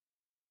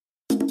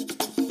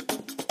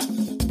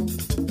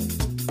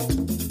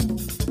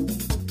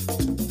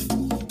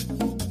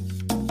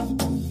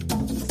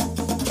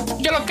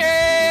¿Qué lo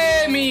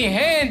que, mi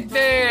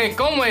gente?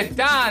 ¿Cómo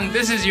están?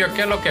 This is your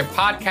 ¿Qué lo que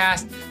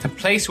podcast, the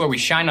place where we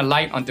shine a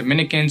light on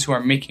Dominicans who are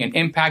making an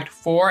impact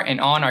for and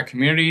on our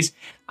communities.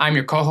 I'm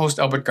your co-host,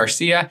 Albert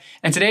Garcia,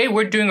 and today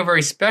we're doing a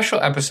very special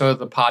episode of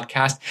the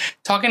podcast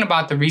talking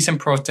about the recent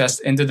protests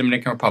in the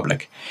Dominican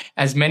Republic.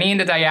 As many in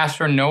the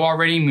diaspora know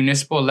already,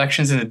 municipal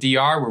elections in the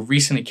DR were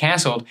recently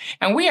canceled,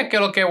 and we at ¿Qué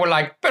lo que were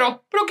like,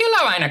 pero ¿qué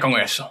la vaina con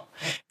eso?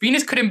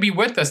 Venus couldn't be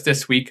with us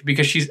this week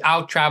because she's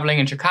out traveling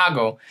in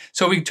Chicago,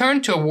 so we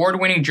turned to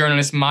award-winning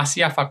journalist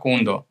Marcia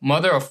Facundo,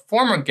 mother of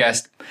former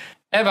guest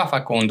Eva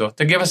Facundo,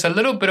 to give us a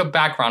little bit of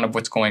background of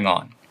what's going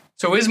on.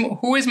 So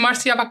who is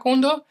Marcia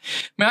Facundo?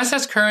 Marcia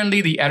is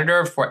currently the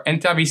editor for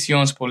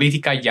Entravision's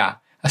Politica Ya,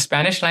 a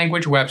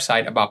Spanish-language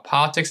website about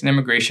politics and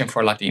immigration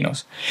for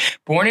Latinos.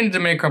 Born in the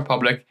Dominican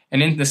Republic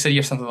and in the city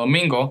of Santo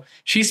Domingo,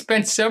 she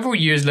spent several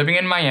years living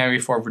in Miami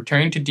before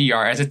returning to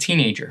DR as a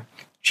teenager.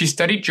 She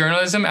studied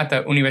journalism at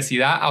the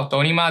Universidad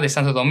Autónoma de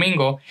Santo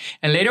Domingo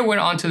and later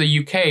went on to the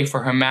UK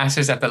for her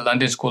master's at the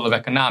London School of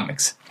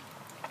Economics.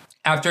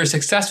 After a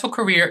successful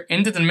career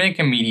in the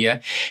Dominican media,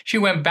 she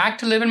went back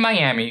to live in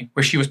Miami,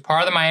 where she was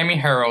part of the Miami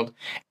Herald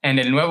and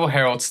the Nuevo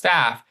Herald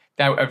staff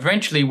that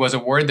eventually was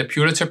awarded the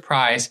Pulitzer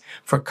Prize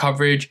for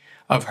coverage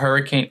of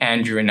Hurricane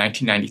Andrew in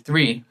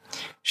 1993.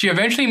 She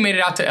eventually made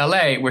it out to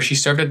LA, where she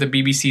served as the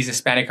BBC's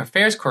Hispanic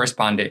Affairs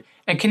correspondent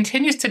and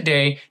continues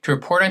today to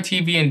report on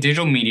TV and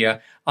digital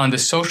media on the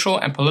social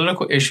and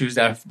political issues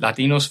that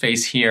Latinos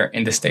face here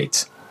in the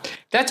States.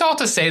 That's all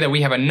to say that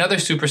we have another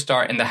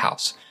superstar in the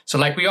house. So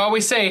like we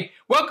always say,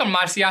 welcome,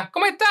 Marcia.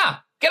 ¿Cómo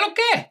está? ¿Qué lo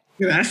que?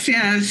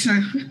 Gracias.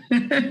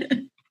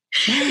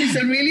 It's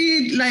a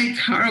really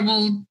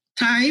horrible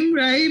time,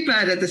 right?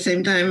 But at the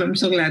same time, I'm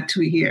so glad to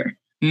be here.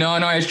 No,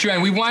 it's true.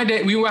 And we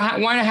wanted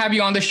to have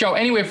you on the show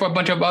anyway for a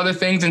bunch of other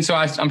things. And so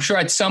I'm sure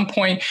at some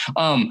point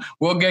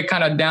we'll get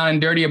kind of down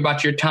and dirty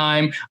about your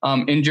time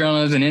in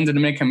journalism and in the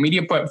Dominican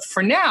media. But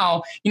for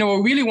now,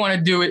 what we really want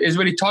to do is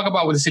really talk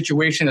about what the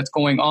situation that's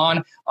going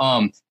on.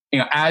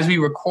 As we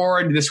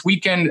record this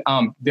weekend,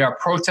 there are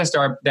protests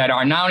that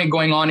are not only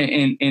going on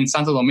in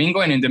Santo Domingo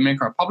and in the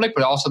Dominican Republic,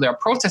 but also there are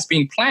protests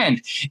being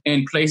planned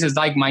in places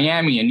like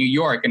Miami and New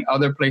York and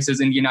other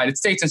places in the United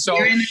States. And so,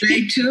 you're in LA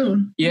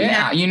too.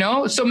 Yeah.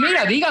 So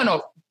mira,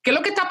 díganos, ¿qué es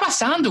lo que está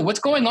pasando? What's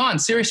going on?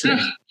 Seriously.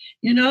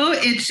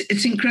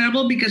 It's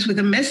incredible because with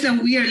the mess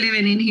that we are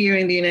living in here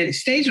in the United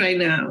States right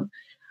now,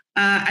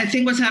 I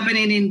think what's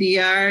happening in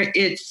DR,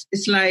 it's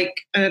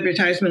like an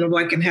advertisement of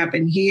what can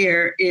happen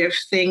here if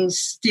things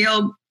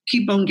still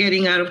keep on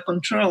getting out of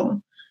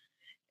control.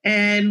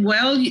 And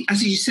well,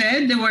 as you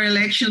said, there were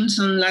elections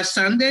on last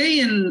Sunday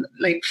and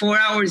 4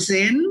 hours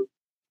in,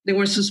 they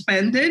were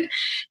suspended.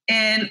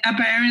 And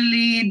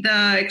apparently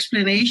the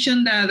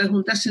explanation that the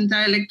Junta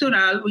Central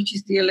Electoral, which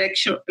is the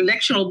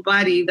electoral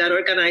body that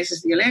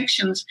organizes the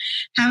elections,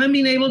 haven't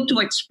been able to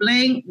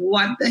explain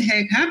what the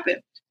heck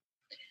happened.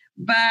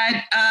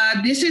 But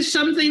this is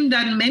something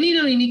that many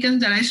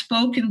Dominicans that I've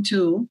spoken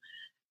to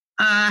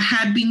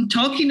had been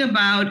talking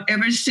about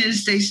ever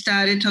since they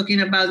started talking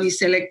about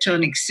this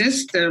electronic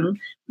system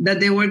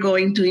that they were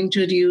going to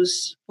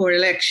introduce for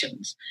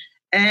elections.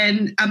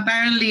 And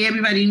apparently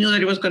everybody knew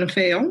that it was going to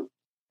fail,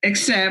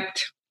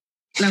 except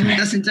La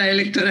Junta Central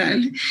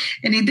Electoral.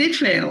 And it did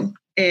fail.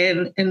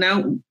 And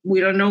now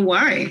we don't know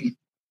why.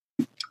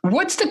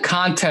 What's the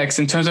context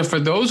in terms of, for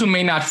those who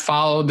may not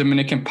follow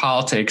Dominican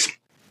politics,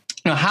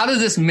 how does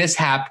this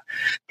mishap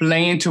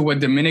play into what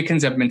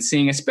Dominicans have been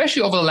seeing,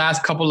 especially over the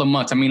last couple of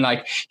months? I mean,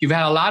 you've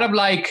had a lot of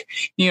ha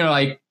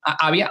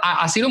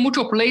sido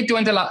mucho pleito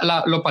entre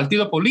los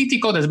partidos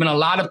políticos. There's been a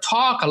lot of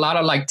talk, a lot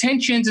of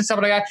tensions and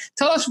stuff like that.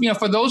 Tell us,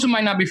 for those who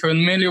might not be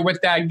familiar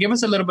with that, give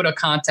us a little bit of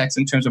context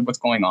in terms of what's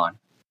going on.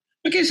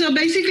 Okay, so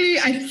basically,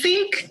 I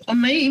think,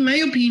 in my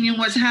opinion,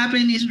 what's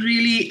happened is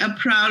really a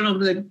problem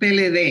of the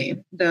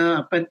PLD,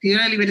 the Partido de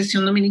la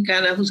Liberación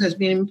Dominicana, who has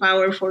been in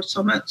power for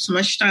so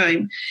much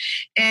time.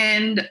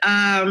 And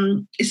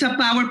it's a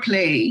power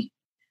play.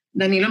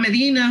 Danilo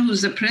Medina,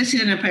 who's the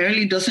president,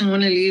 apparently doesn't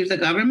want to leave the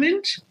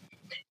government.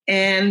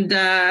 And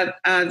there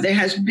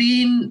have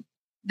been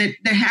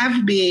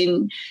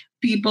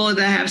people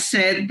that have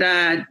said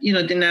that,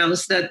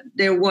 denounced that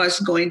there was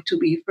going to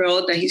be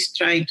fraud that he's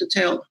trying to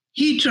tell.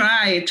 He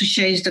tried to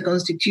change the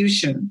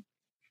Constitution,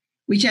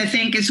 which I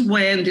think is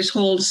when this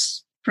whole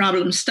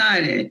problem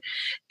started.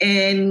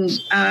 And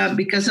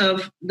because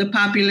of the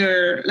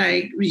popular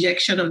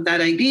rejection of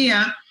that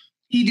idea,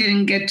 he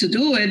didn't get to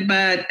do it.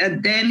 But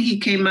then he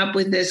came up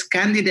with this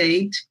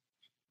candidate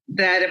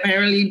that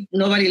apparently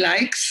nobody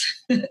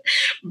likes,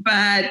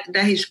 but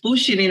that he's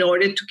pushing in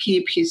order to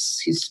keep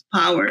his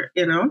power,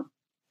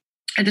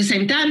 At the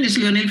same time, there's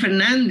Leonel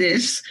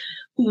Fernandez,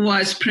 who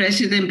was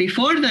president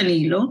before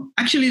Danilo.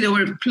 Actually, they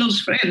were close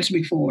friends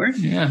before.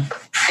 Yeah.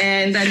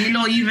 And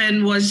Danilo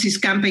even was his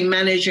campaign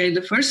manager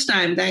the first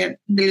time that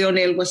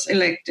Leonel was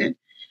elected.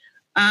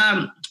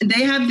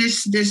 They have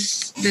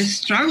this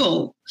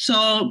struggle.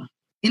 So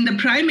in the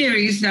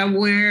primaries that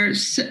were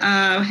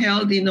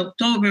held in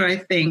October, I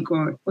think,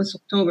 or it was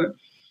October.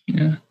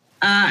 Yeah.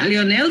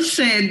 Leonel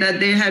said that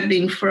there had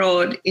been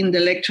fraud in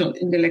the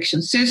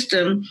election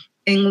system,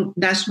 and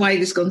that's why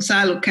this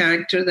Gonzalo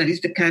character, that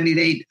is the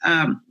candidate,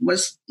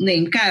 was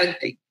named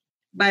Carte.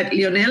 But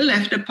Leonel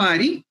left the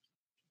party,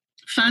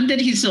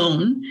 funded his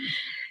own,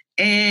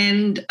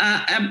 and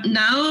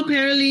now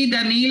apparently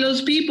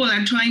Danilo's people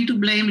are trying to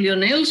blame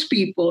Leonel's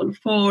people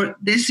for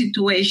this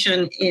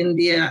situation in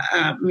the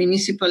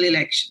municipal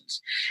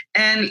elections.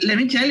 And let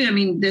me tell you, I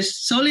mean, there's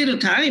so little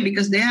time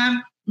because they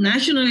have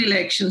national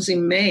elections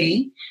in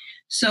May.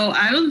 So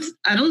I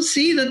don't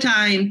see the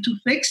time to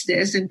fix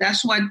this. And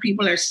that's what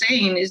people are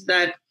saying, is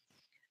that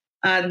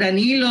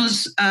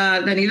Danilo's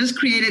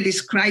created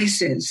this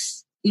crisis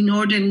in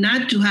order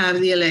not to have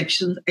the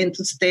elections and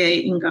to stay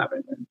in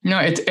government. No,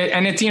 it's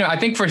I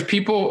think for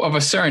people of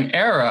a certain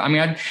era, I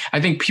mean, I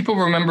think people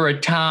remember a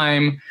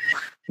time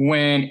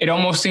when it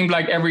almost seemed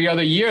like every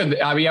other year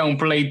había un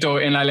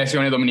pleito en la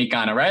elecciones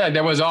dominicana, right? Like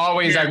there was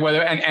always like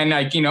whether, and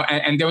like,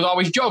 and there was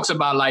always jokes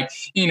about like,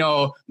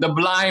 the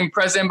blind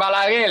President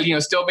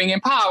Balaguer, still being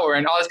in power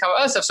and all this kind of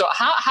other stuff. So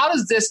how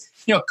does this,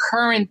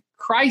 current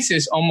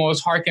crisis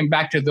almost harken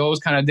back to those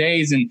kind of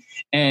days and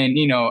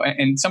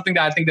something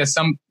that I think that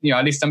some,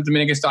 at least some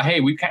Dominicans thought,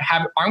 hey,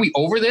 aren't we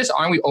over this?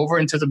 Aren't we over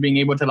in terms of being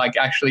able to like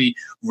actually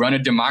run a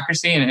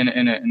democracy in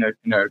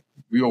a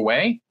real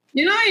way?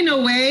 In a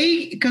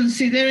way,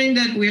 considering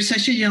that we're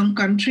such a young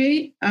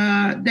country,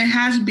 there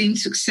has been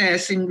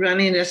success in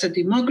running as a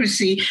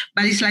democracy,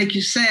 but it's like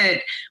you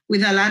said,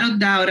 with a lot of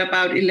doubt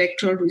about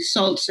electoral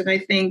results. And I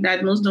think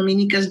that most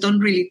Dominicans don't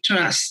really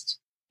trust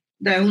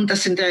the Junta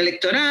Central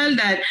Electoral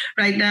that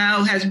right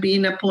now has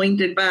been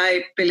appointed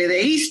by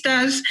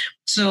PLDistas.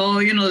 So,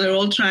 they're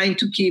all trying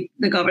to keep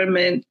the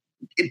government,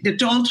 they're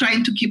all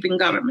trying to keep in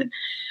government.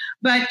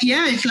 But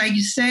yeah, it's like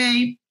you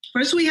say,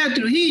 first we had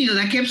Trujillo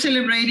that kept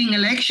celebrating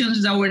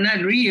elections that were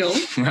not real.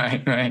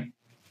 Right.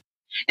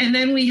 And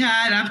then we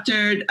had,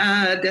 after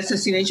the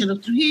assassination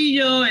of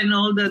Trujillo and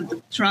all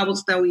the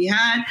troubles that we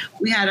had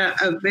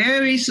a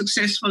very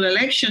successful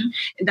election.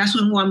 And that's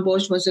when Juan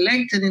Bosch was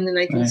elected in the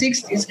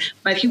 1960s,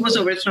 but he was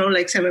overthrown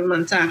like 7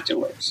 months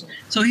afterwards.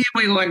 So here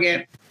we go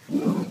again.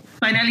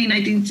 Finally,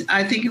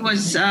 I think it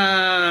was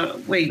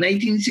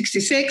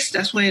 1966,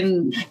 that's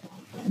when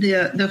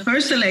the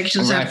first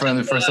elections. Right, for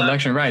the first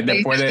election, right.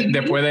 Después de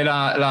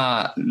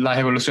la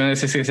revolución de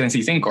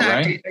 65,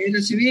 right? La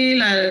guerra civil,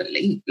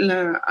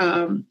 la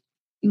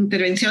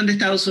intervención de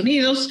Estados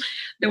Unidos.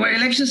 There were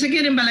elections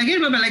again in Balaguer,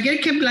 but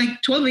Balaguer kept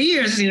like 12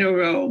 years in a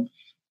row,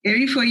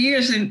 every 4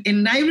 years.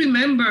 And I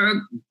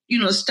remember,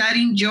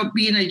 studying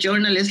being a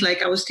journalist,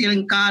 like I was still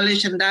in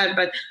college and that,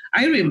 but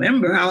I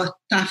remember how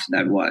tough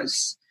that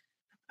was.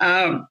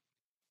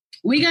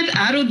 We got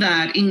out of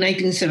that in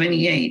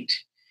 1978.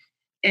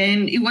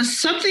 And it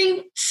was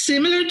something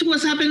similar to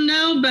what's happened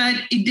now, but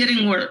it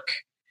didn't work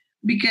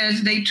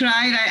because they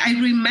tried. I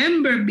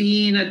remember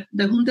being at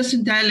the Junta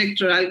Central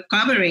Electoral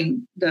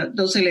covering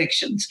those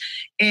elections.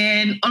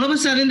 And all of a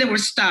sudden they were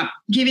stopped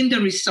giving the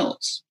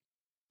results.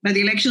 But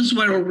the elections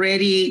were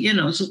already, and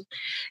the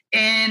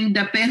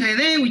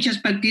PRD, which is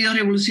Partido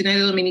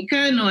Revolucionario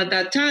Dominicano at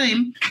that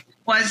time,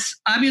 was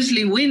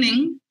obviously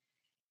winning.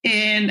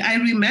 And I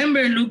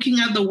remember looking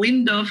out the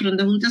window from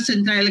the Junta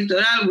Central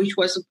Electoral, which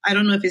was, I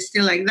don't know if it's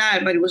still like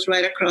that, but it was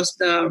right across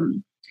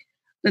the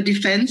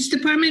Defense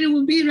Department, it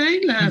would be,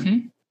 right?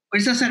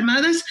 Fuerzas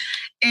Armadas,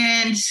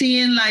 and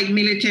seeing like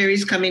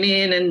militaries coming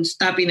in and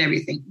stopping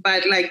everything.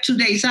 But like 2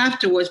 days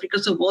afterwards,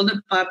 because of all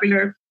the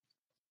popular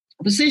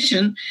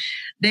opposition,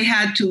 they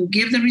had to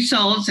give the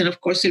results. And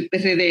of course, el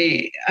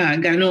PRD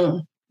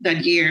ganó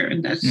that year.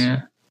 And that's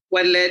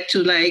what led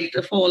to like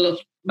the fall of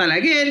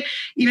Balaguer,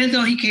 even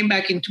though he came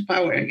back into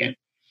power again.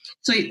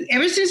 So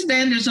ever since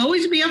then, there's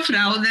always been a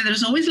fraude.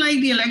 There's always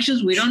like the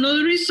elections. We don't know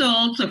the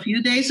results, a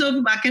few days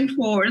of back and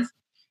forth.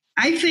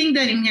 I think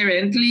that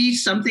inherently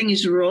something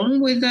is wrong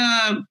with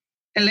the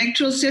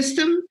electoral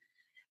system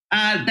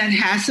that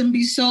hasn't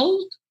been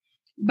solved.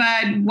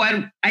 But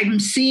what I'm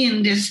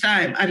seeing this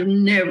time, I've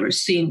never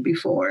seen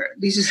before.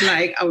 This is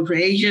like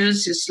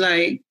outrageous. It's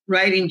like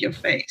right in your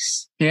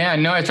face. Yeah,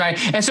 no, it's right.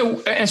 And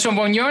so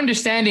when you're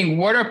understanding,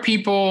 what are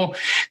people,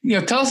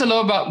 tell us a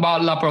little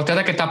about la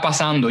protesta que está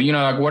pasando,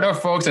 like what are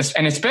folks,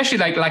 and especially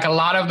like a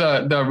lot of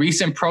the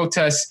recent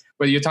protests,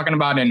 whether you're talking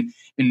about in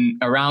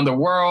around the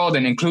world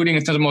and including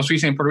in terms of most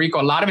recently in Puerto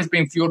Rico, a lot of it's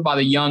being fueled by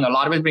the young, a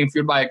lot of it's being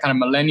fueled by kind of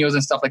millennials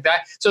and stuff like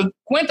that. So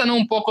cuéntanos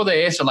un poco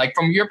de eso, like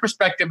from your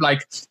perspective,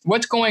 like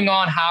what's going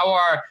on, how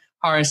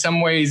are in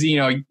some ways,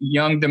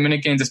 young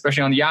Dominicans,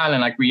 especially on the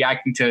island, like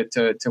reacting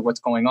to what's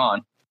going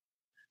on?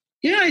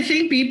 Yeah, I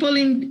think people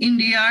in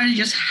the are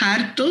just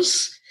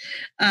hartos,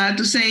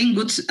 to say in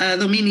good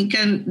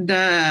Dominican,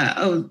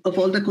 of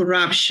all the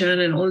corruption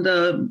and all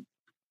the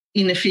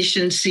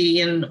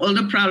inefficiency and all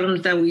the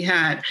problems that we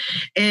had.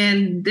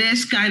 And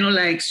this kind of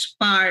like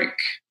spark,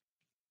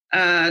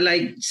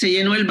 like se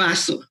llenó el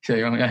vaso.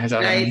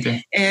 Right?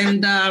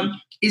 And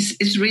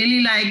it's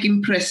really like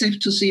impressive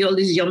to see all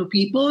these young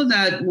people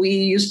that we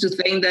used to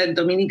think that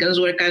Dominicans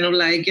were kind of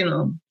like,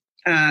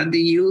 the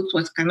youth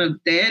was kind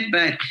of dead.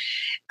 But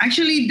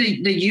actually,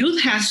 the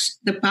youth has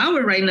the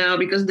power right now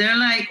because they're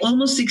like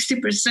almost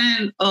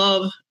 60%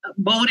 of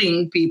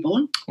voting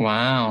people.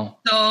 Wow.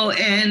 So,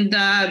 and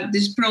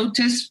this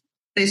protest,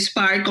 they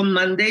sparked on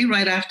Monday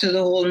right after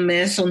the whole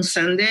mess on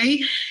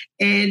Sunday.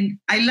 And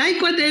I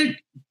like what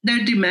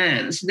their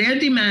demands. They're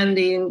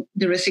demanding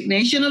the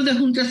resignation of the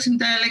Junta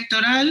Central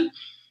Electoral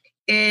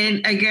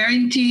and a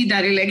guarantee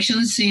that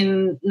elections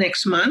in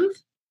next month,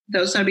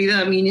 those are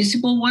the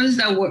municipal ones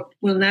that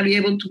will not be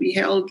able to be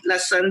held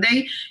last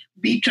Sunday,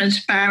 be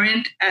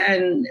transparent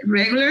and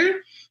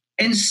regular.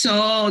 And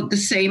so the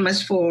same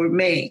as for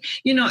May.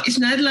 You know, it's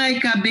not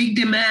like a big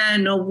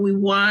demand or we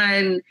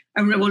want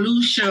a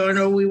revolution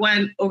or we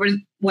want over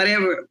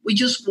whatever. We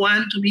just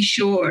want to be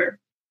sure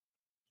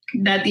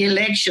that the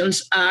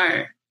elections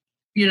are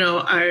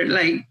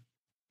like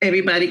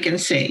everybody can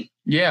say.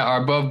 Yeah,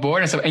 are above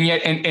board and stuff. And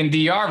yet in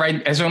DR,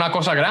 right, eso es una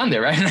cosa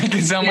grande, right? Like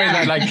in some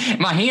ways, like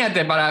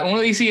imagínate, para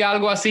uno decir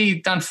algo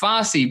así tan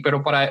fácil,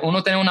 pero para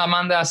uno tener una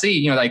manda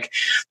así, like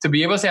to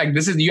be able to say, like,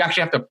 this is, you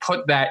actually have to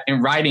put that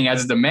in writing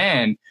as a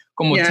demand,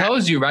 como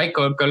tells you, right,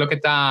 que lo que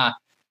está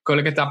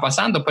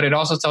pasando, but it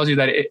also tells you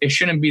that it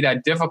shouldn't be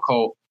that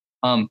difficult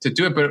to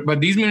do it. But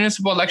these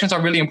municipal elections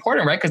are really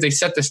important, right? Because they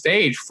set the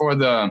stage for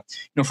the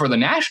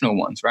national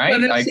ones,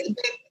 right? Well,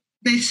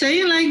 they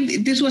say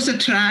like this was a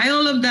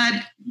trial of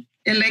that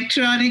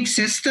electronic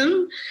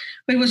system,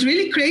 but it was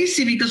really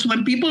crazy because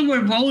when people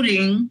were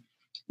voting,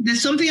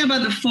 there's something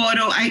about the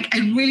photo. I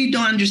really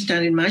don't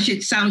understand it much.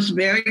 It sounds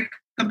very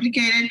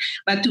complicated,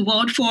 but to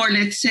vote for,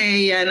 let's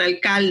say, an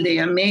alcalde,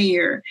 a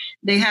mayor,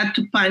 they had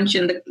to punch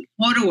and the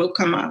photo will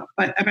come up.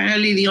 But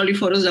apparently the only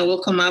photos that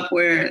will come up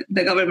were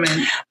the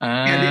government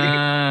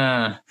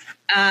candidate.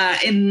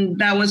 And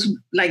that was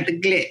like the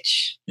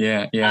glitch.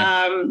 Yeah.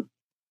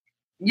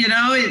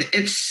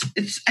 It's.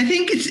 I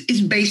think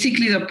it's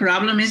basically the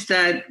problem is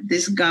that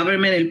this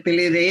government, El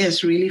PLD,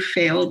 has really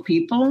failed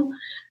people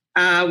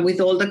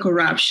with all the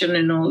corruption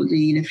and all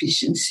the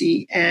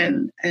inefficiency,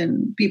 and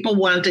people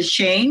want a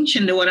change,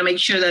 and they want to make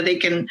sure that they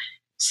can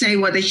say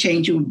what the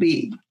change will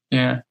be.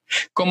 Yeah,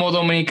 como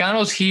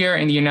Dominicanos here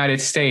in the United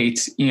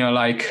States,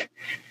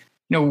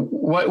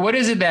 what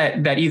is it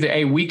that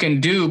either we can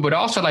do, but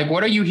also like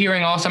what are you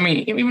hearing? Also, I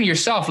mean, even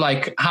yourself,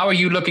 like how are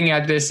you looking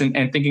at this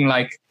and thinking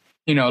like,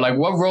 like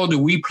what role do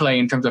we play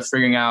in terms of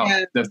figuring out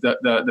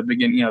the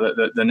beginning,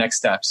 the next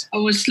steps? I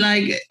was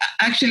like,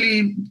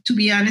 actually, to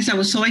be honest, I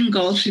was so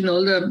engulfed in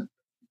all the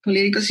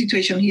political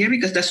situation here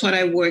because that's what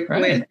I work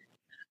with.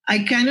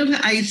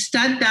 I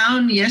sat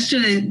down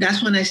yesterday.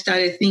 That's when I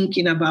started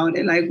thinking about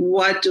it. Like,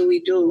 what do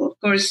we do? Of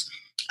course,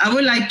 I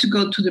would like to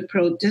go to the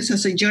protest.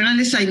 As a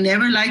journalist, I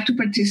never like to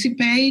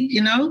participate,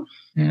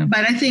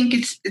 but I think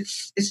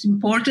it's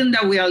important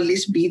that we at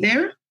least be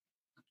there.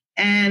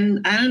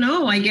 And I don't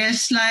know, I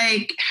guess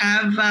like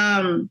have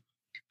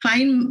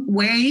find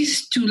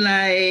ways to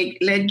like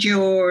let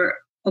your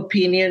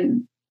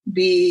opinion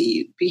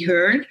be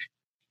heard.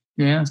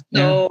 Yeah.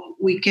 So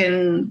we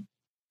can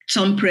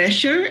some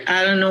pressure.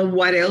 I don't know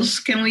what else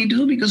can we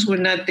do because we're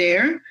not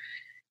there.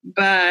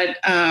 But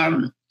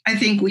I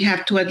think we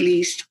have to at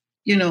least,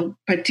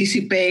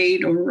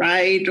 participate or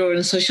write or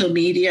on social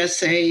media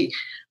say,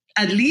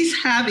 at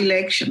least have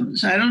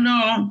elections. I don't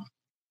know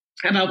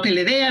about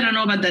PLD, I don't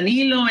know about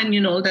Danilo and,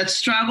 that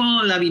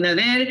struggle,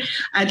 Abinader,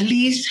 at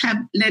least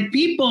let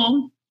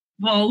people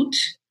vote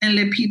and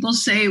let people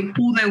say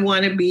who they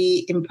want to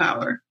be in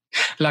power.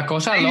 La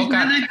cosa loca. It's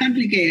not that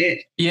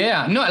complicated.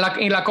 Yeah, no,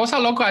 la cosa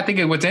loca, I think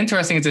what's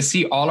interesting is to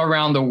see all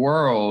around the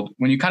world,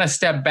 when you kind of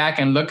step back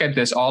and look at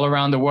this all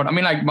around the world. I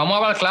mean, like, vamos a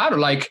hablar claro,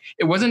 like,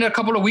 it wasn't a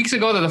couple of weeks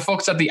ago that the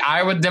folks at the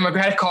Iowa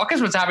Democratic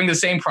Caucus was having the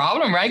same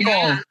problem, right?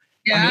 Yeah.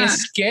 I mean, it's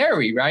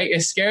scary, right?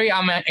 It's scary.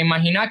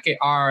 Imagina que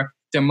our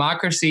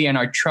democracy and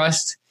our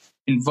trust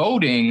in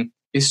voting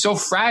is so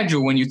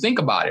fragile when you think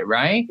about it,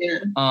 right?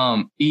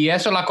 Yeah. Y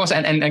eso la cosa.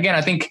 And again,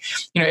 I think,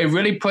 it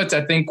really puts,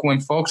 I think when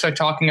folks are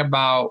talking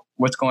about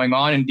what's going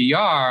on in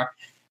DR,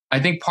 I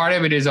think part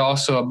of it is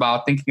also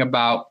about thinking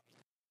about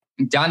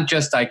not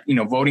just like,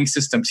 voting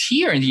systems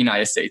here in the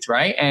United States,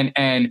 right?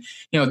 And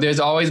there's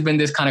always been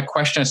this kind of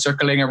question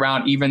circulating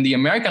around even the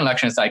American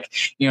elections, like,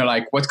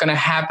 like what's going to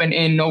happen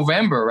in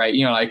November, right?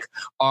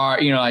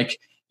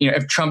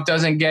 If Trump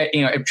doesn't get,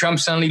 if Trump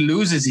suddenly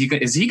loses,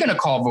 is he going to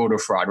call voter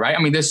fraud, right? I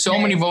mean, there's so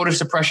many voter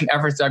suppression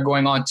efforts that are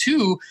going on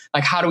too.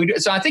 Like, how do we do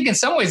it? So I think in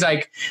some ways,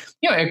 like,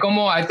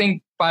 como I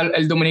think para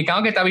el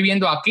dominicano que está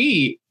viviendo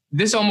aquí,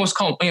 this almost,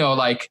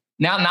 like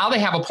now they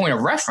have a point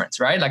of reference,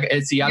 right? Like,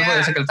 it's algo de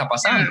eso que está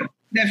pasando.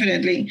 Yeah,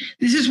 definitely.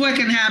 This is what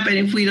can happen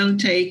if we don't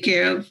take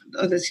care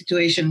of the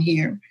situation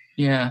here.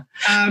 Yeah.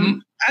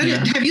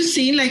 Have you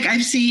seen, like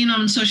I've seen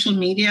on social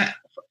media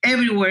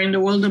everywhere in the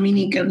world,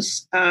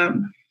 Dominicans,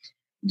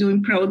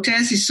 doing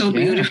protests. Is so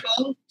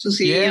beautiful to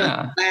see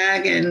a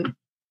flag and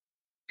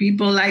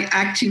people like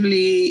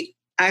actively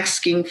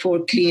asking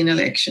for clean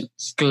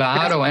elections.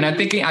 Claro, and I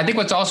think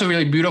what's also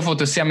really beautiful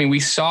to see, I mean, we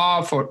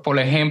saw, por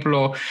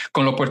ejemplo,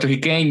 con los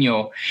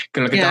puertorriqueños,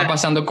 que lo que estaba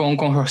pasando con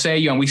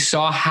Rosselló, and we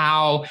saw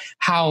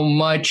how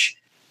much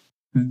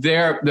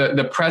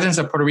the presence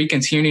of Puerto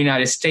Ricans here in the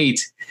United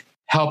States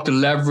helped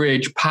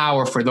leverage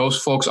power for those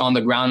folks on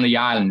the ground in the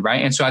island,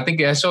 right? And so I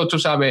think eso, tú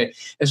sabes,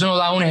 eso nos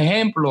da un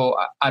ejemplo,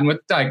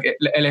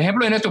 el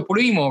ejemplo de nuestro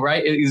primo,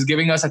 right, is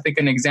giving us, I think,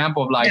 an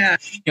example of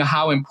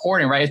how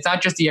important, right? It's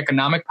not just the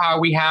economic power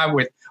we have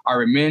with our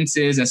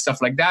remittances and stuff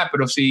like that,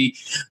 pero si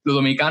los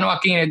dominicanos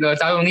aquí en los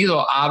Estados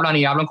Unidos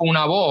hablan con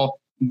una voz,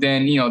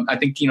 then, I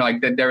think,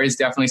 that there is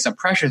definitely some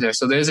pressure there.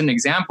 So there's an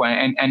example.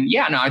 And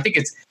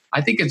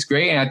I think it's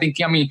great. And I think,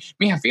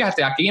 mija, fíjate,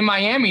 aquí in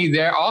Miami,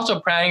 they're also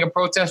planning a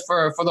protest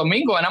for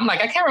Domingo. And I'm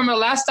like, I can't remember the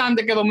last time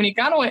the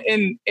Dominicano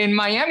in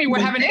Miami were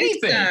having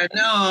anything.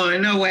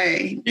 No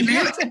way.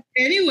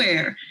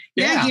 Anywhere.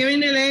 Yeah, here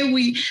in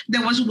LA,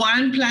 there was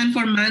one plan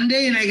for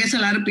Monday, and I guess a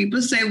lot of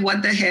people say,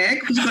 what the heck,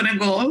 who's going to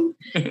go?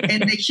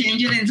 And they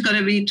change it, and it's going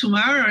to be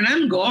tomorrow, and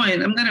I'm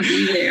going. I'm going to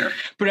be there.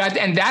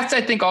 And that's,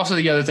 I think, also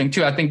the other thing,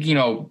 too. I think,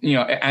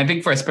 I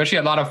think for especially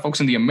a lot of folks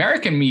in the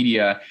American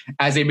media,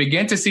 as they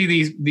begin to see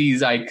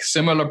these like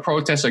similar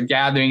protests or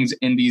gatherings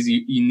in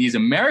these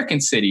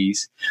American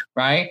cities,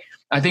 right?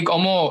 I think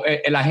como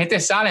la gente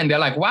sale and they're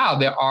like, wow,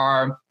 there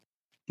are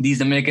these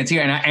Dominicans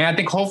here. And I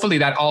think hopefully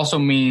that also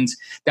means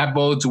that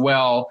bodes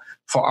well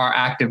for our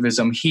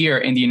activism here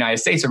in the United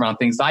States around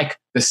things like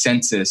the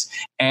census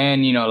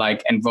and,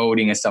 and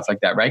voting and stuff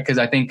like that, right? Because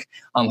I think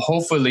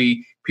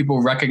hopefully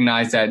people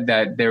recognize that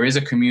there is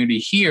a community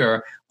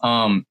here,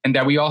 and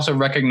that we also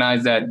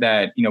recognize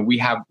that we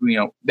have,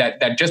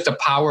 that just the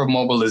power of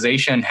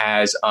mobilization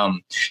has, a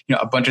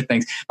bunch of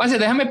things.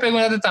 Déjame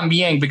preguntarte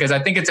también, because I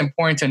think it's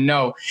important to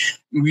know,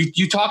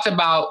 you talked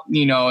about,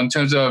 in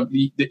terms of,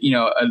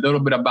 a little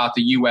bit about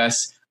the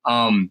U.S.,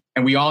 and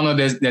we all know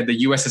that the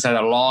U.S. has had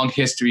a long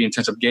history in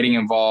terms of getting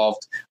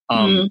involved,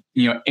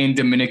 in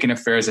Dominican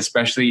affairs,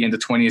 especially in the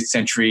 20th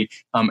century.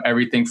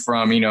 Everything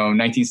from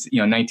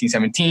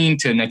 1917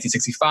 to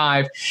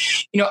 1965.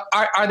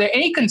 Are there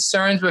any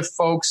concerns with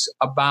folks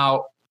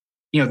about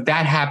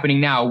that happening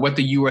now? What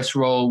the U.S.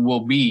 role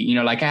will be?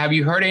 Have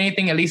you heard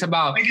anything at least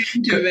about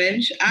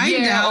intervention?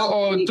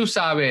 Tú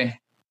sabes.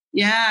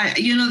 Yeah,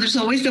 there's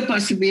always the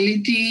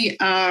possibility.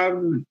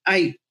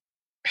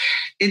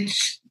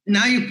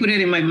 Now you put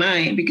it in my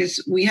mind,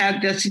 because we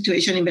had that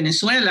situation in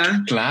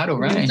Venezuela. Claro,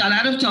 right. There's a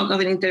lot of talk of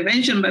an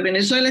intervention, but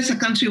Venezuela is a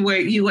country where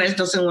U.S.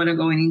 doesn't want to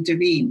go and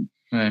intervene.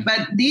 Right.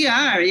 But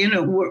DR,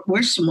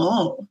 we're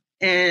small,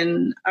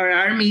 and our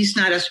army is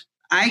not as,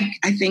 I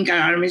think our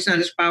army is not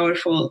as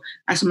powerful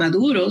as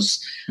Maduro's.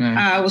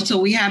 Right. So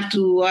we have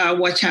to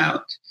watch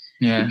out.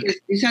 Yeah. Because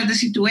these are the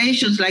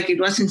situations like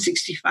it was in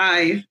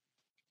 65,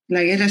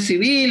 La Guerra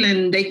Civil,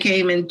 and they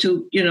came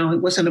into,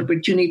 it was an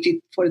opportunity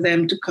for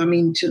them to come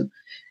into.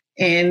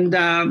 And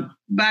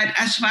but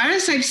as far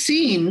as I've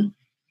seen,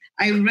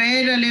 I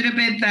read a little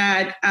bit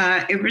that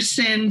ever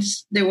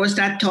since there was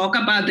that talk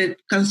about the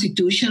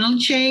constitutional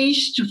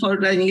change for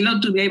Danilo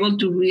to be able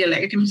to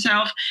re-elect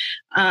himself,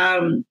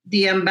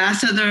 the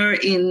ambassador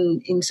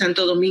in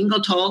Santo Domingo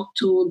talked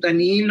to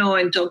Danilo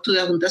and talked to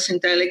the Junta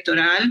Central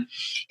Electoral.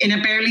 And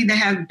apparently there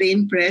have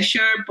been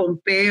pressure.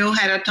 Pompeo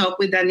had a talk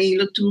with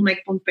Danilo too,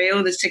 Mike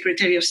Pompeo, the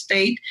Secretary of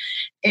State.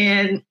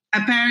 And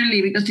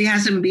apparently, because he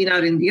hasn't been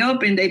out in the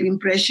open, they've been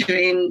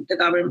pressuring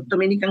the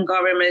Dominican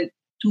government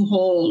to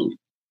hold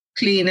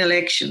clean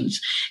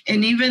elections.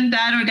 And even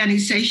that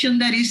organization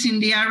that is in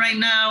DR right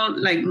now,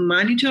 like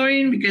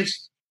monitoring,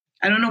 because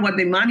I don't know what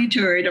they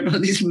monitored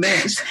about this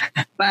mess,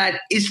 but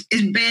it's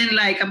been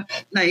like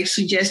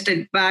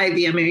suggested by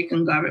the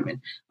American government.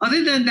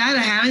 Other than that,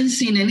 I haven't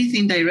seen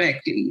anything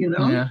directly,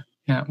 Yeah.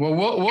 Yeah. Well,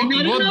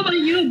 I don't know about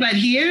you, but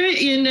here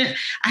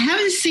I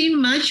haven't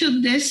seen much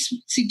of this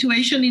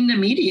situation in the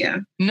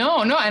media. No.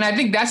 And I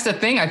think that's the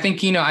thing. I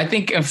think,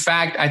 in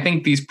fact,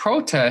 these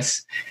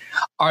protests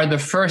are the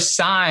first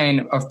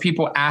sign of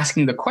people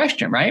asking the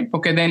question, right?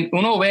 Porque then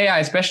uno vea,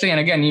 especially, and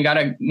again, you got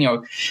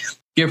to,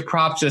 give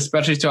props,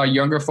 especially to our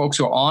younger folks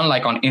who are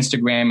on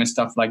Instagram and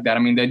stuff like that. I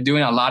mean, they're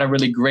doing a lot of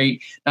really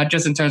great, not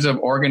just in terms of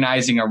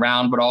organizing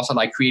around, but also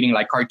creating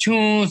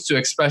cartoons to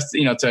express,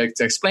 to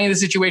explain the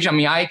situation. I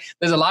mean,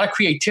 there's a lot of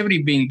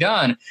creativity being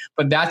done,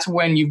 but that's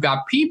when you've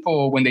got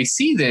people, when they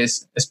see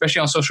this, especially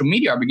on social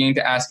media, are beginning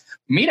to ask,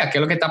 mira, ¿qué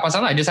es lo que está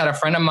pasando? I just had a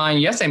friend of mine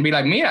yesterday and be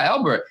like, mira,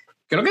 Albert,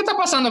 ¿qué es lo que está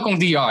pasando con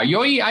DR?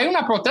 Hay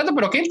una protesta,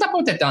 pero ¿quién está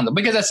protestando?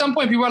 Because at some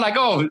point people are like,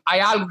 oh, hay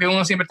algo que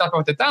uno siempre está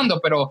protestando,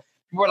 pero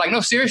people are like,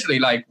 no, seriously,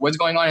 what's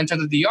going on in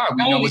terms of DR?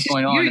 We know what's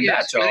going on in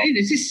that. So right?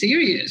 This is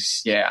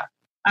serious. Yeah.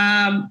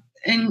 And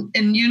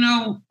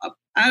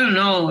I don't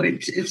know.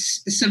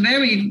 It's a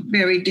very,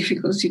 very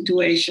difficult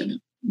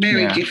situation.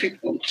 Very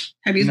difficult.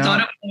 Have you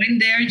thought of going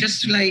there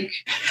just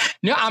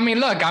No, I mean,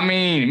 look,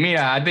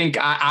 Mira, I think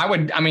I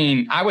would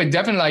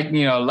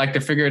definitely like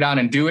to figure it out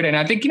and do it. And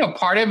I think,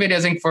 part of it,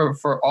 I think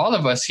for all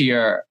of us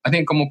here, I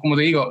think como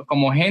te digo,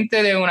 como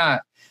gente de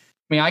una,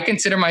 I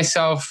consider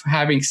myself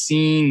having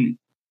seen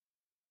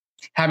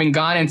having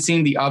gone and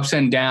seen the ups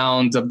and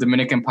downs of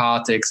Dominican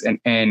politics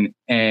and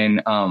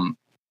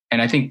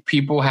I think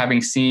people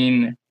having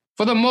seen,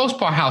 for the most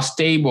part, how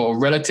stable,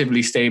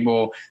 relatively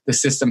stable the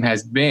system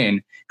has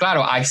been.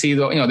 Claro, I see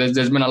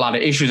there's been a lot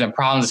of issues and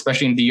problems,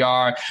 especially in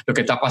DR, lo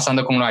que está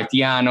pasando con lo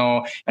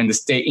haitiano and the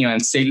state, and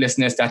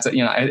statelessness. That's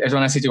es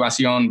una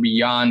situación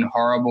beyond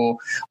horrible.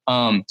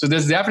 So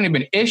there's definitely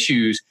been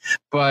issues,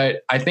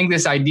 but I think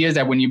this idea is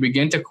that when you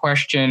begin to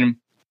question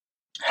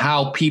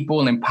how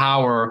people in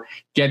power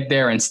get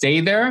there and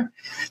stay there,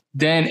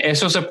 then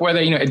eso se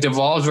puede, it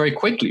devolves very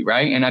quickly,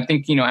 right? And I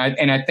think,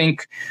 I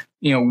think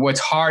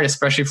what's hard,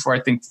 especially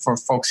for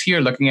folks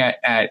here looking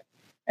at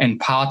and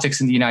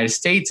politics in the United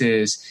States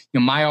is,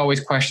 my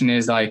always question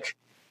is like,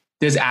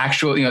 there's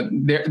actual,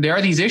 there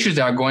are these issues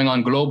that are going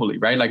on globally,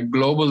 right? Like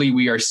globally,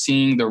 we are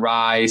seeing the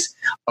rise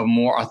of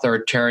more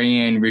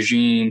authoritarian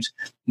regimes,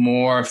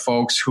 more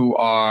folks who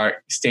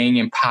are staying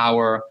in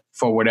power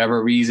for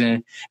whatever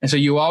reason. And so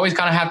you always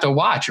kind of have to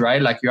watch, right?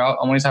 Like you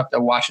always have to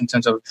watch in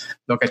terms of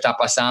lo que está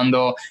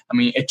pasando. I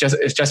mean,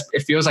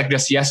 it feels like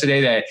just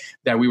yesterday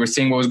that we were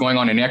seeing what was going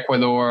on in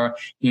Ecuador,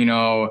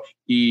 and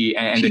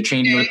the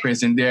changing of the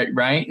president there,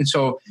 right? And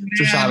so,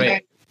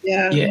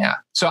 yeah.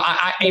 So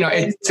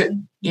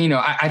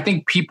I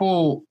think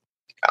people,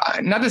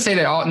 not to say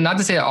that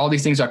all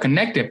these things are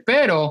connected,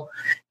 pero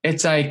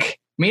it's like,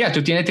 mira,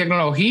 tú tienes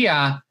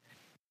tecnología.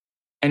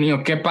 And,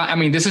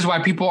 this is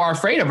why people are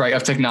afraid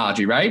of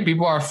technology, right?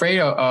 People are afraid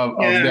of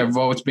their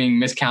votes being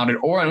miscounted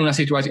or en una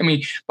situación.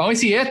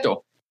 Vamos a decir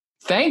esto.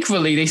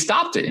 Thankfully, they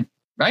stopped it,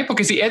 right?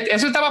 Porque si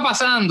eso estaba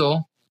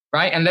pasando,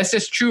 right? Unless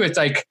it's true, it's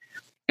like,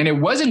 and it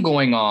wasn't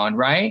going on,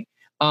 right?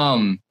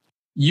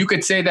 You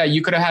could say that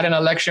you could have had an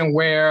election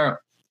where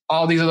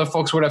all these other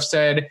folks would have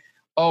said,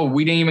 oh,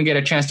 we didn't even get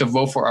a chance to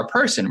vote for our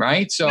person,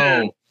 right? So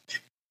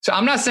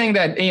I'm not saying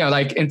that,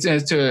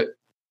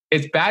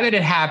 it's bad that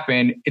it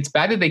happened. It's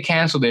bad that they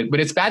canceled it, but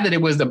it's bad that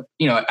it was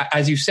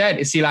as you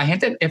said, si la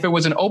gente, if it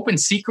was an open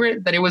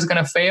secret that it was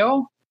going to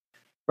fail,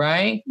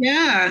 right?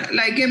 Yeah.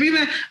 Like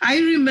everybody, I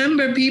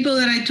remember people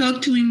that I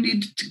talked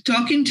to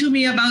talking to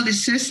me about the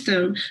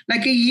system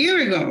like a year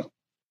ago,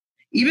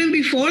 even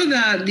before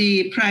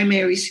the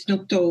primaries in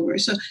October.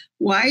 So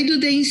why do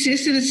they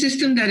insist in a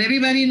system that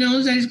everybody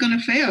knows that is going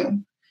to fail?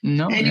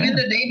 No, and even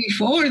the day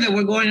before, they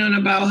were going on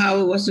about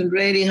how it wasn't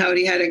ready, how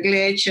it had a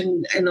glitch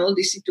and all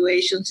these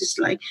situations. It's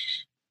like,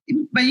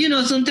 but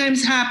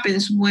sometimes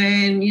happens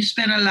when you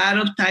spend a lot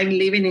of time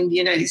living in the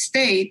United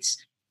States,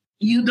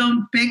 you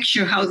don't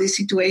picture how these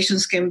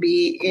situations can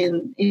be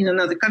in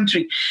another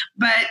country.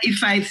 But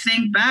if I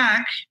think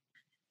back,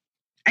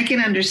 I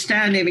can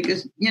understand it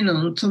because,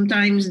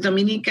 sometimes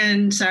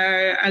Dominicans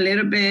are a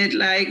little bit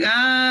like,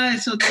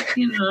 so,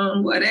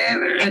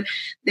 whatever,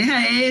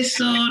 deja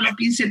eso, no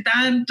piense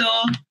tanto,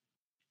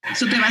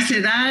 eso te va a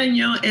hacer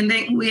daño. And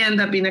then we end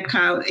up in a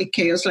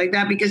chaos like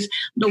that because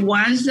the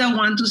ones that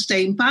want to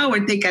stay in power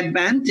take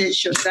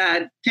advantage of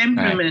that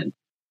temperament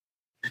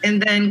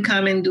and then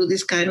come and do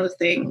this kind of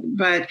thing.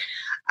 But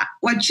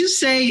what you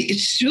say,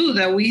 it's true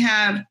that we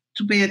have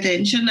to pay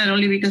attention, not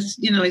only because,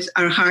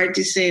 our heart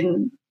is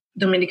in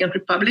Dominican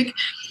Republic,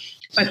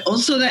 but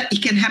also that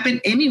it can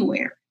happen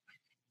anywhere.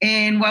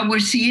 And what we're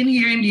seeing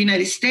here in the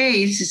United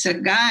States is a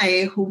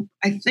guy who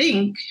I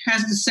think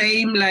has the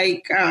same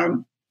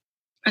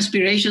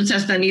aspirations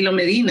as Danilo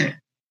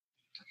Medina.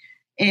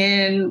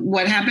 And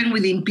what happened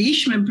with the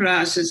impeachment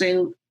process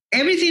and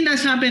everything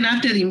that's happened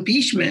after the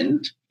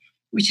impeachment,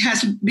 which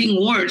has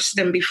been worse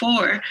than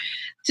before,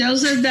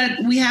 tells us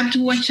that we have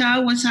to watch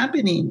out what's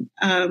happening.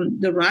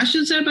 The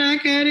Russians are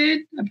back at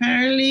it,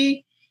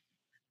 apparently.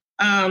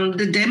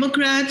 The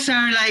Democrats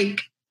are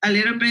like a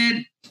little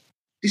bit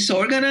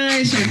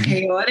disorganized or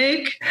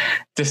chaotic.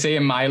 To say it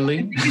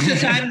mildly.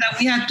 It's a time that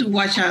we have to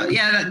watch out.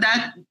 Yeah,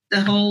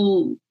 the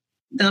whole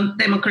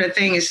Democrat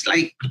thing is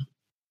like...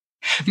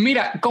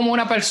 Mira, como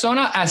una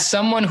persona, as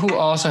someone who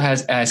also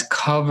has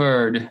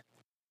covered,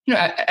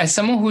 as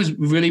someone who's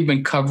really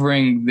been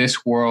covering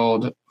this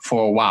world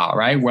for a while,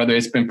 right? Whether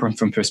it's been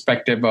from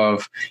perspective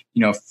of,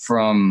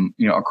 from,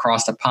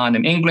 across the pond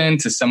in England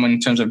to someone in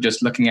terms of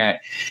just looking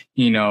at,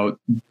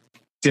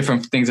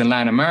 different things in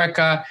Latin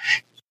America.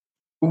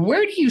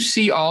 Where do you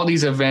see all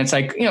these events?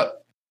 Like,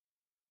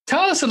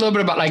 tell us a little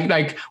bit about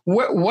like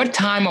what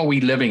time are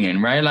we living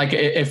in, right? Like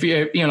if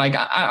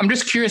I'm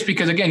just curious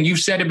because again, you've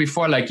said it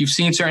before, like you've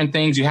seen certain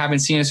things, you haven't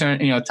seen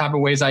certain, type of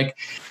ways, like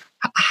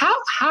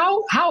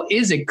how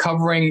is it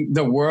covering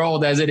the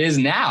world as it is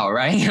now,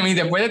 right? I mean,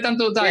 después de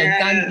tanto time,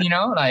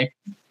 like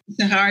it's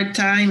a hard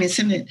time,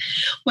 isn't it?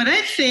 What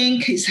I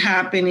think is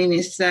happening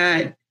is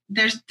that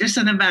there's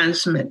an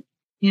advancement,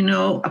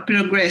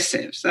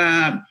 progressives,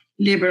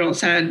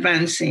 liberals are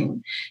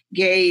advancing.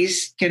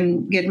 Gays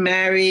can get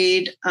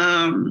married.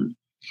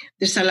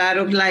 There's a lot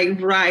of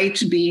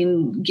rights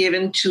being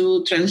given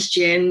to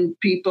transgender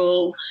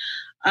people.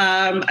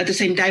 At the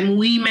same time,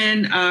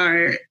 women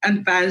are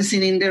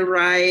advancing in their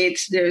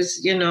rights.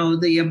 There's,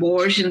 the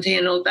abortion thing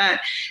and all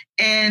that.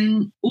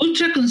 And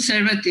ultra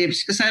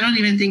conservatives, because I don't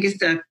even think it's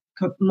the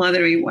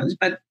moderate ones,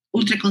 but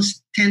ultra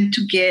tend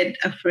to get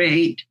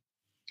afraid,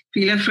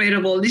 feel afraid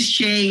of all this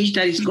change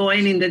that is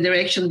going in the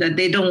direction that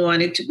they don't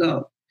want it to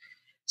go.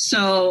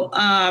 So,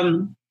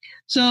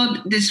 so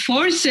these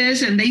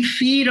forces, and they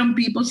feed on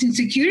people's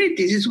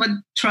insecurities. It's what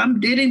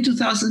Trump did in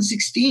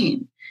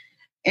 2016.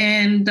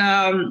 And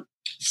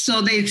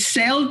so they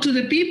sell to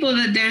the people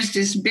that there's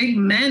this big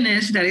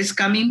menace that is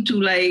coming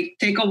to like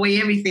take away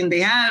everything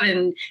they have,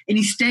 and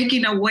he's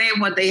taking away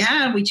what they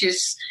have, which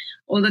is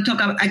all the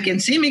talk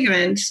against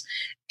immigrants.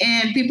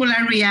 And people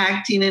are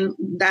reacting, and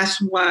that's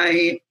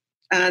why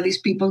these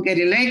people get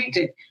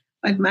elected.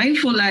 But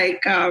mindful,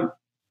 like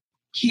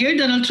here,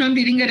 Donald Trump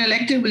didn't get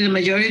elected with the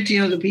majority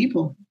of the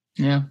people.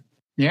 Yeah.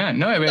 Yeah,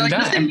 no, so it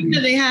doesn't mean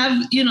that they have,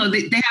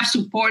 they have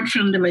support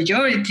from the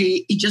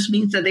majority. It just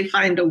means that they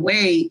find a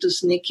way to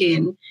sneak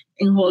in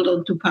and hold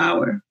on to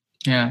power.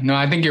 Yeah, no,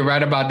 I think you're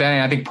right about that.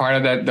 And I think part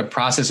of that, the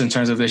process in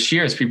terms of this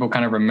year is people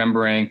kind of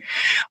remembering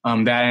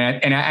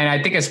that. And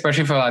I think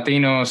especially for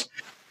Latinos,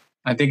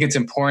 I think it's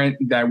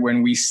important that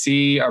when we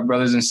see our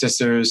brothers and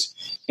sisters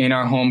in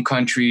our home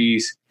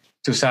countries,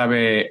 tú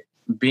sabes,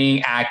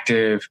 being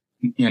active,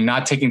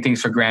 not taking things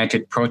for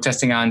granted,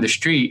 protesting on the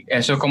street,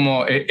 eso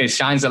como it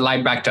shines the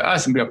light back to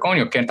us and be like,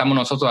 coño, ¿qué estamos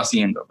nosotros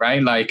haciendo?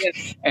 Right? Like,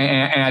 yes.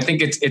 and I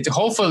think it's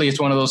hopefully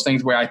it's one of those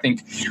things where I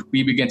think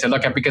we begin to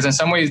look at, because in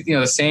some ways,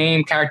 the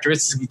same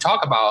characteristics we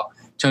talk about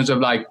in terms of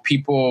like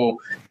people,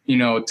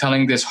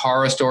 telling this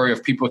horror story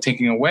of people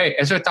taking away.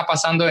 Eso está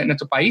pasando en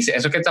nuestros países.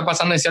 Eso que está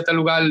pasando en cierto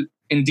lugar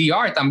in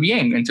DR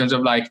también, in terms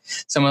of like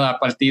some of the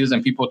partidos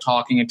and people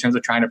talking in terms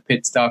of trying to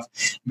pit stuff,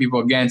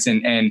 people against.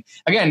 And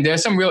again,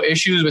 there's some real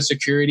issues with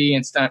security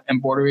and stuff and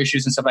border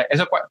issues and stuff like that.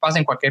 Eso pasa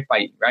en cualquier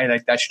país, right?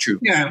 Like that's true,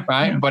 yeah,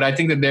 right? Yeah. But I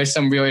think that there's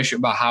some real issue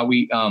about how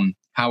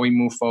we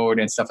move forward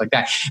and stuff like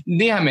that.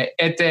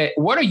 Dígame,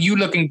 what are you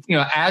looking,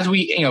 as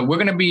we, we're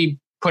going to be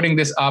putting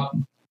this up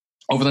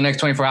over the next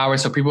 24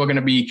 hours. So people are going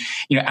to be,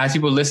 as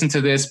people listen to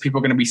this, people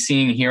are going to be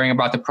hearing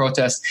about the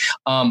protest.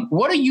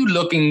 What are you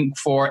looking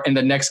for in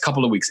the next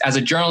couple of weeks as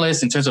a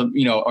journalist in terms of,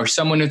 or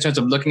someone in terms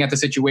of looking at the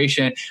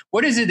situation?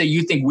 What is it that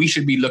you think we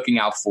should be looking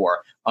out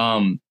for?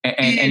 And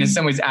in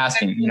some ways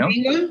asking,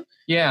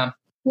 Yeah.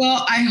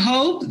 Well, I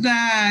hope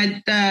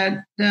that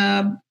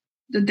the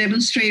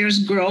demonstrators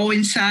grow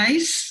in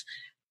size,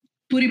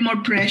 putting more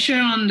pressure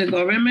on the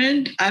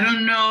government. I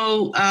don't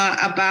know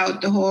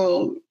about the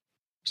whole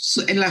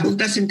La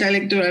Junta Central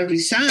Electoral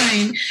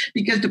resign,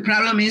 because the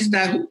problem is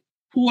that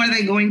who are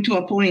they going to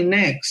appoint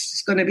next?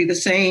 It's going to be the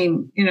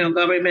same,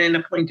 government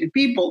appointed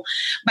people.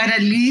 But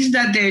at least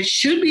that there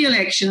should be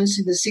elections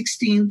in the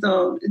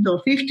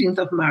 15th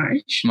of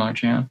March.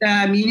 Yeah.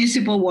 The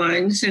municipal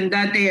ones, and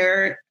that they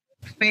are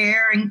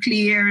fair and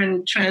clear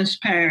and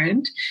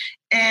transparent,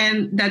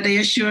 and that they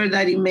assure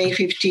that in May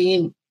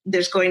 15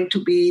 there's going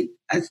to be,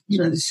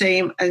 the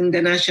same in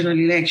the national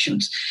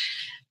elections.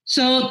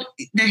 So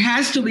there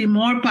has to be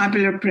more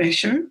popular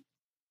pressure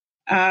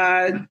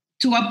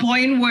to a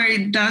point where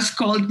it does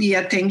call the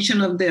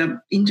attention of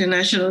the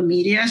international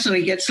media. So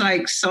it gets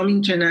like some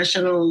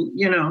international,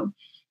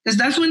 because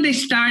that's when they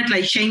start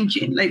like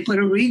changing. Like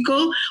Puerto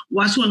Rico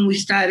was when we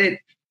started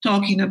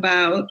talking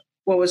about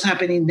what was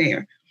happening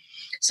there.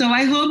 So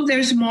I hope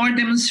there's more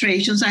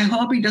demonstrations. I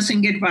hope it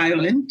doesn't get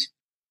violent.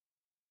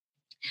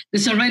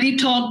 There's already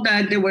talk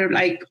that there were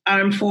like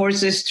armed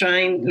forces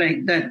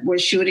that were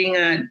shooting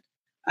at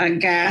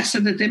gas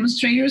at the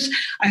demonstrators.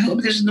 I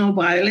hope there's no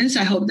violence.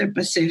 I hope they're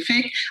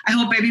pacific. I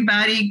hope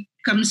everybody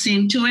comes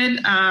into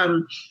it.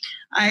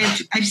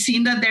 I've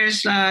seen that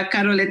there's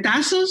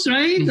caroletazos,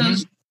 right? Mm-hmm.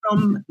 Those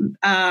from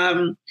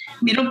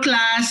middle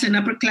class and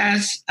upper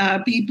class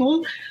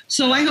people.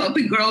 So I hope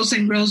it grows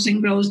and grows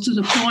and grows to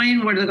the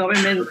point where the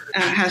government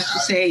has to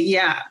say,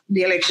 yeah,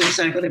 the elections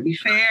are going to be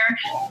fair.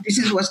 This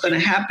is what's going to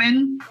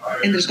happen.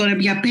 And there's going to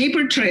be a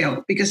paper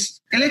trail,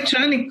 because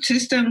electronic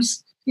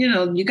systems,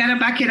 you got to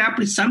back it up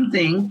with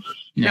something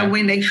that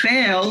when they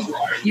fail,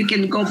 you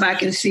can go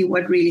back and see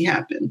what really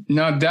happened.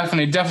 No,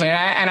 definitely.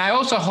 And I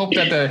also hope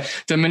that the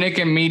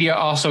Dominican media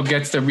also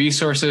gets the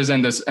resources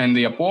and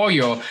the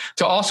apoyo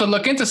to also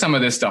look into some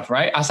of this stuff,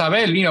 right? A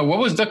saber,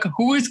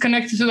 who is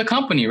connected to the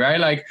company, right?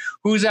 Like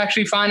who's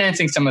actually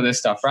financing some of this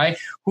stuff, right?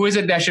 Who is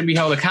it that should be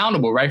held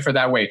accountable, right? For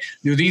that way.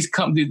 Do the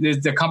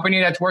company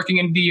that's working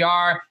in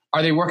DR,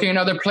 are they working in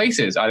other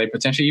places? Are they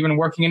potentially even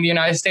working in the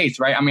United States,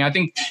 right? I mean, I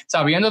think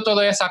sabiendo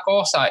toda esa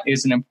cosa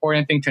is an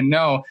important thing to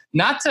know,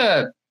 not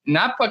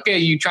porque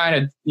you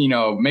try to,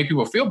 make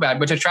people feel bad,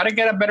 but to try to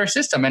get a better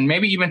system and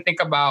maybe even think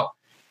about,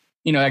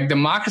 like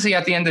democracy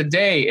at the end of the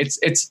day, it's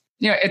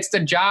the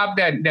job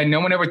that no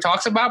one ever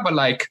talks about, but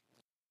like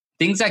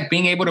things like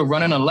being able to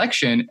run an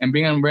election and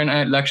being able to run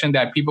an election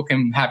that people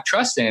can have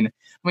trust in.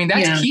 I mean,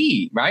 that's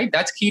key, right?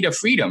 That's key to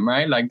freedom,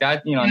 right? Like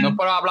that, no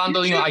por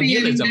hablando,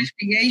 idealism.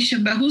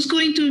 Investigation, but who's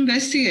going to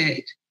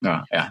investigate?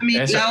 No, yeah. I mean,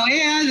 La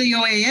OEA, the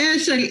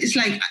OAS, it's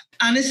like,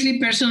 honestly,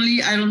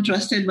 personally, I don't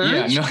trust it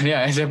much.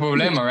 It's a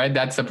problema, right?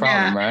 That's the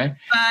problem, right?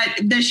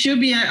 But there should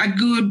be a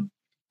good,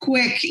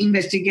 quick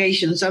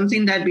investigation,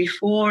 something that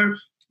before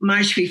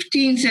March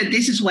 15th said,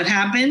 this is what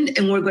happened,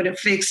 and we're going to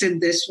fix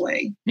it this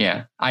way.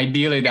 Yeah,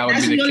 ideally that would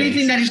be the case. That's the only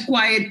thing that is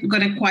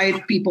going to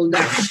quiet people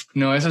down.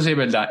 No, eso sí es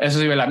verdad. Eso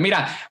sí es verdad.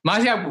 Mira,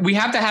 Marcia, we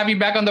have to have you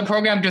back on the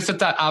program just to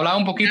hablar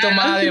un poquito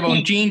más de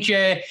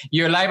Bonchinche,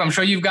 your life. I'm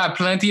sure you've got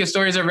plenty of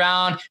stories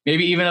around,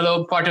 maybe even a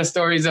little part of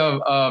stories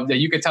of that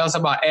you could tell us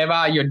about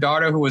Eva, your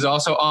daughter, who was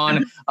also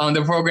on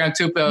the program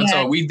too.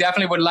 So we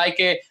definitely would like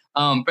it.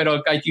 But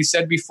like you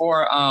said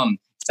before,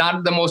 it's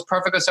not the most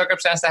perfect of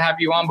circumstance to have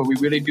you on, but we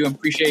really do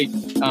appreciate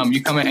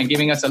you coming and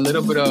giving us a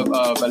little bit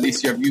of at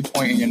least your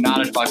viewpoint and your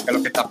knowledge about qué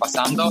lo que está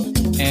pasando.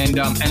 And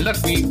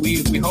look,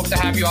 we hope to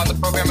have you on the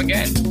program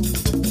again.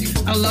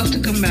 I'd love to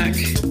come back.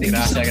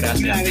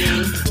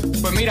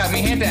 Gracias. But mira,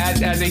 mi gente,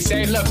 as they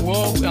say, look,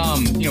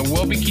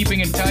 we'll be keeping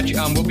in touch.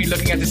 We'll be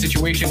looking at the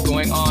situation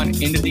going on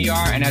in the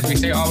DR, and as we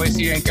say always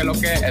here in Que Lo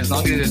Que, as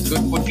long as there's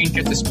good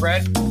bochinche to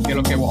spread, Que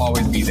Lo Que will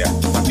always be there.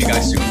 Talk to you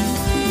guys soon.